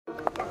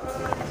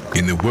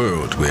In a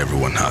world where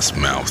everyone has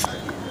mouth,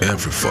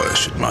 every voice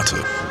should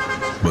matter.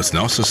 But in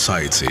our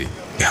society,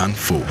 a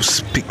handful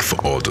speak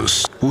for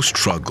others who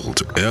struggle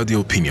to air their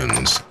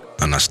opinions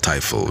and are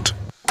stifled.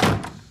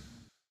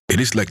 It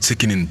is like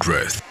taking in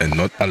breath and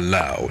not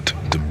allowed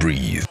to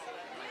breathe.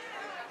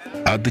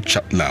 At the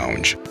Chat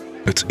Lounge,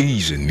 it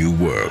is a new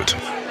world.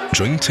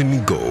 Join Timmy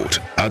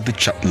Gold at the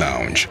Chat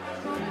Lounge.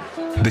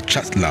 The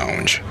Chat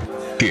Lounge.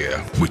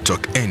 Here we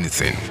talk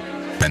anything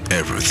and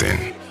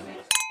everything.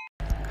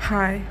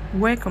 Hi,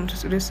 welcome to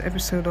today's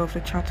episode of the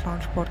Chat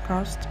Lounge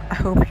podcast. I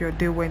hope your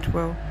day went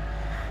well.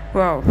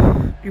 Well,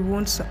 you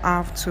won't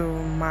have to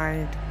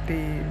mind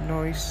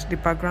the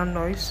background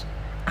noise.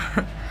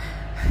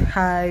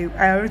 I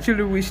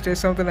actually wish there's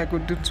something I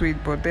could do to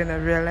it, but then I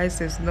realized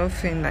there's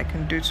nothing I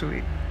can do to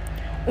it.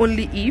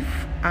 Only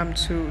if I'm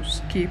to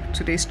skip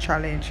today's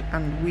challenge,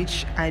 and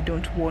which I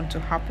don't want to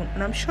happen.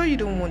 And I'm sure you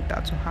don't want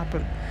that to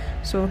happen.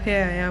 So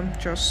here I am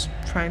just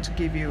trying to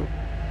give you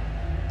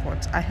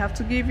what I have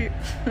to give you.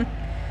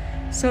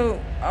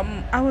 So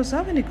I was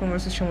having a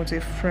conversation with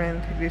a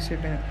friend this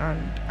evening,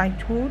 and I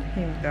told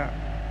him that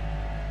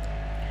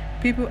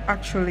people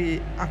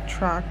actually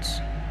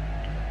attract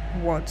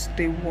what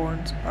they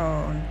want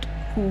and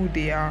who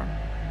they are.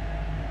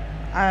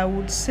 I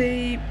would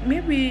say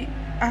maybe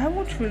I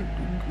haven't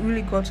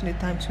really gotten the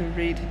time to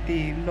read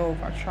the Law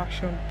of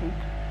Attraction book,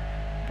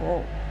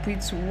 but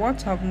with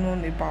what I've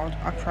known about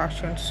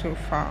attraction so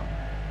far,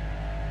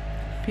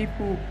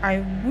 people, I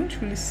won't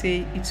really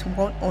say it's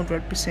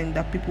 100%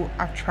 that people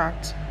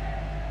attract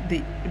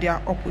their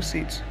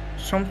opposite.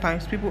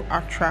 Sometimes people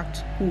attract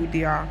who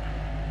they are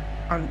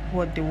and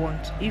what they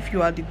want. If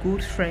you are the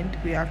good friend,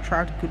 we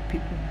attract good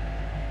people,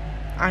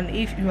 and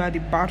if you are the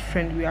bad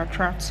friend, we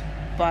attract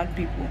bad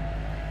people.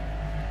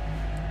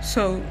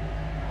 So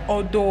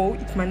although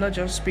it might not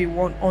just be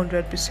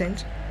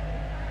 100%,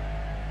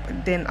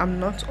 but then I'm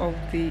not of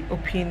the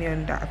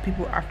opinion that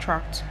people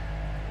attract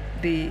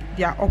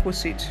their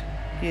opposite.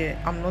 Yeah,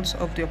 I'm not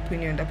of the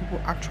opinion that people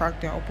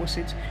attract their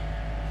opposite.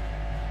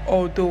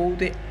 Although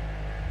they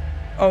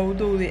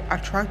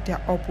attract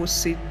their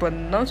opposite, but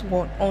not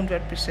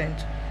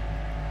 100%.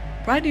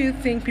 Why do you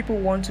think people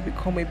want to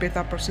become a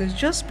better person? It's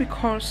just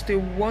because they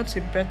want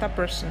a better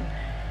person.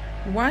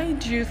 Why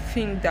do you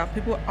think that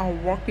people are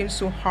working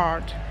so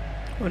hard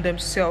on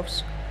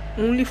themselves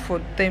only for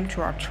them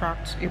to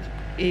attract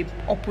a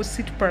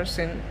opposite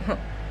person?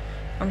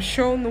 I'm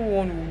sure no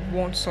one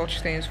wants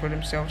such things for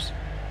themselves.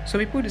 So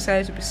people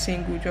decide to be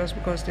single just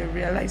because they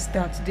realize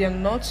that they are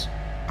not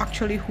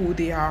actually who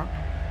they are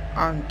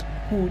and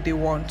who they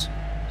want.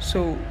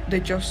 So they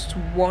just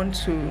want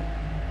to,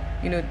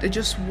 they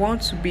just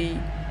want to be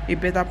a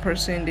better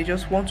person. They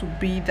just want to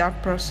be that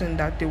person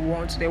that they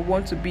want. They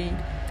want to be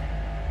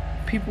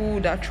people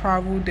that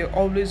travel. They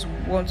always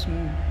want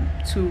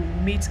to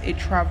meet a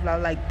traveler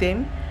like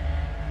them.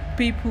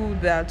 People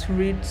that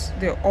read,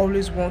 they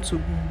always want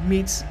to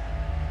meet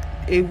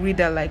a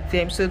reader like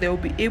them, so they'll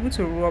be able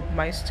to rub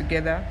minds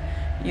together.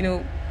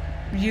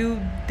 You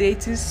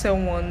dating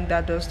someone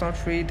that does not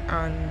read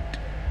and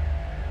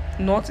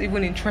not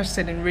even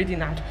interested in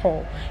reading at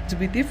all, it will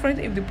be different.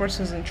 If the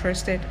person is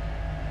interested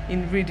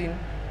in reading,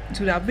 it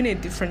would have been a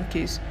different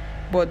case.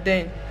 But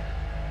then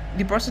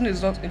the person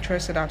is not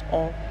interested at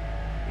all,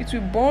 it will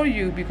bore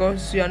you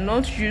because you are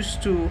not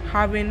used to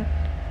having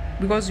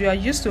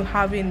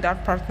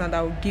that partner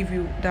that will give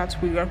you, that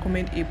will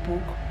recommend a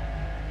book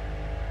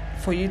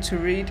for you to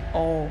read,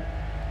 or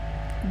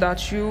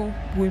that you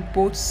will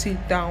both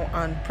sit down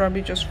and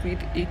probably just read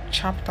a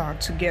chapter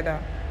together.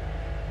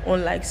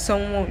 Unlike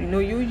someone,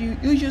 you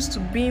used to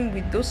being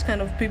with those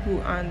kind of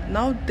people, and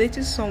now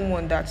dating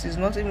someone that is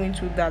not even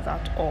into that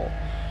at all.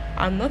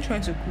 I'm not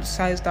trying to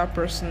criticize that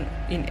person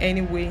in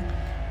any way,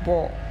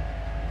 but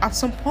at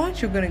some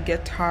point you're going to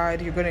get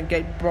tired, you're going to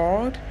get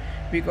bored,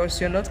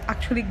 because you're not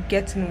actually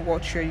getting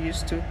what you're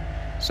used to.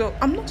 So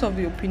I'm not of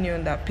the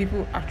opinion that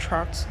people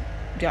attract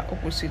their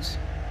opposites.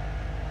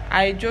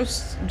 I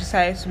just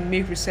decided to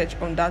make research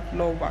on that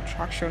law of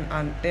attraction,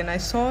 and then I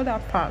saw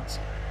that part.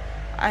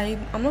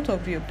 I'm not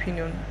of the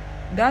opinion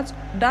that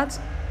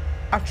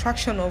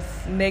attraction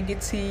of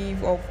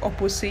negative, of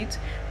opposite,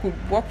 could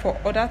work for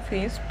other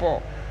things,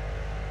 but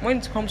when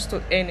it comes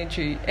to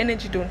energy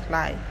don't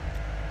lie.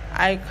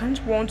 I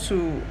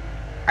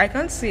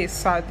can't say a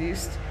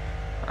sadist,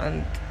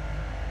 and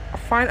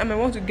I might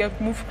want to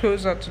move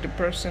closer to the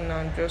person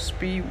and just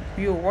be,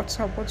 yo, what's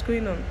up, what's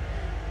going on?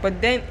 But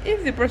then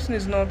if the person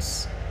is not,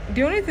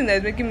 the only thing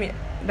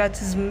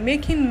that is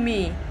making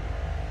me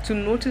to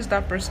notice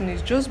that person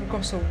is just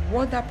because of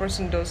what that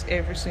person does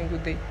every single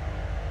day.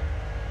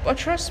 But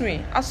trust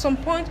me, at some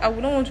point I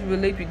would not want to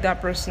relate with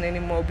that person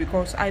anymore,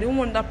 because I don't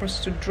want that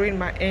person to drain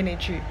my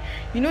energy.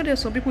 There's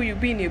some people, you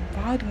be in a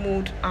bad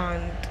mood,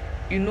 and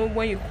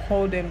when you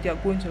call them, they are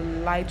going to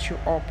light you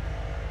up.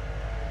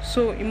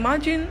 So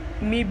imagine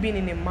me being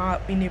in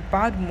a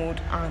bad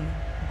mood and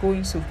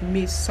going to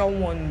meet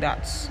someone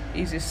that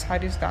is a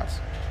sadist, that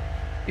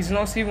is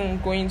not even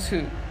going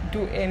to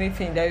do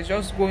anything, that is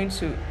just going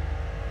to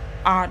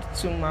add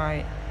to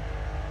my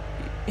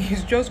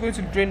is just going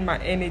to drain my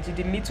energy.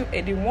 The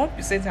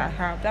 1% I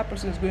have, that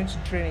person is going to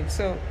drain it.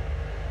 So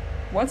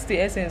what's the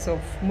essence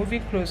of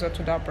moving closer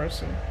to that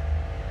person?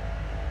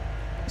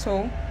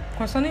 So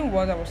concerning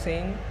what I was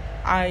saying,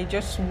 I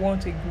just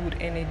want a good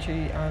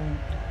energy, and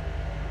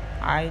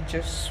I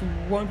just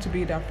want to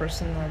be that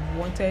person I've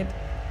wanted,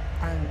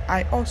 and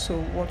I also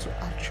want to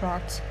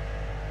attract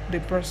the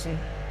person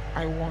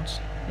I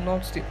want,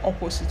 not the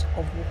opposite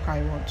of what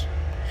I want.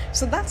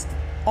 So that's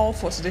all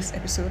for today's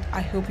episode. I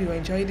hope you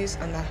enjoyed this,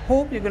 and I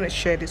hope you're going to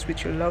share this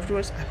with your loved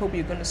ones. I hope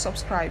you're going to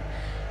subscribe.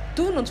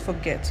 Do not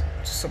forget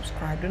to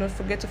subscribe. Do not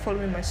forget to follow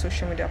me on my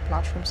social media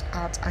platforms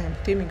at I am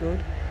Temigold.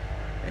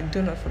 And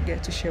do not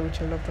forget to share with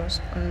your loved ones.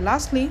 And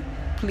lastly,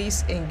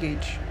 please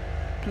engage.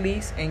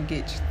 Please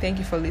engage. Thank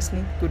you for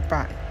listening.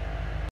 Goodbye.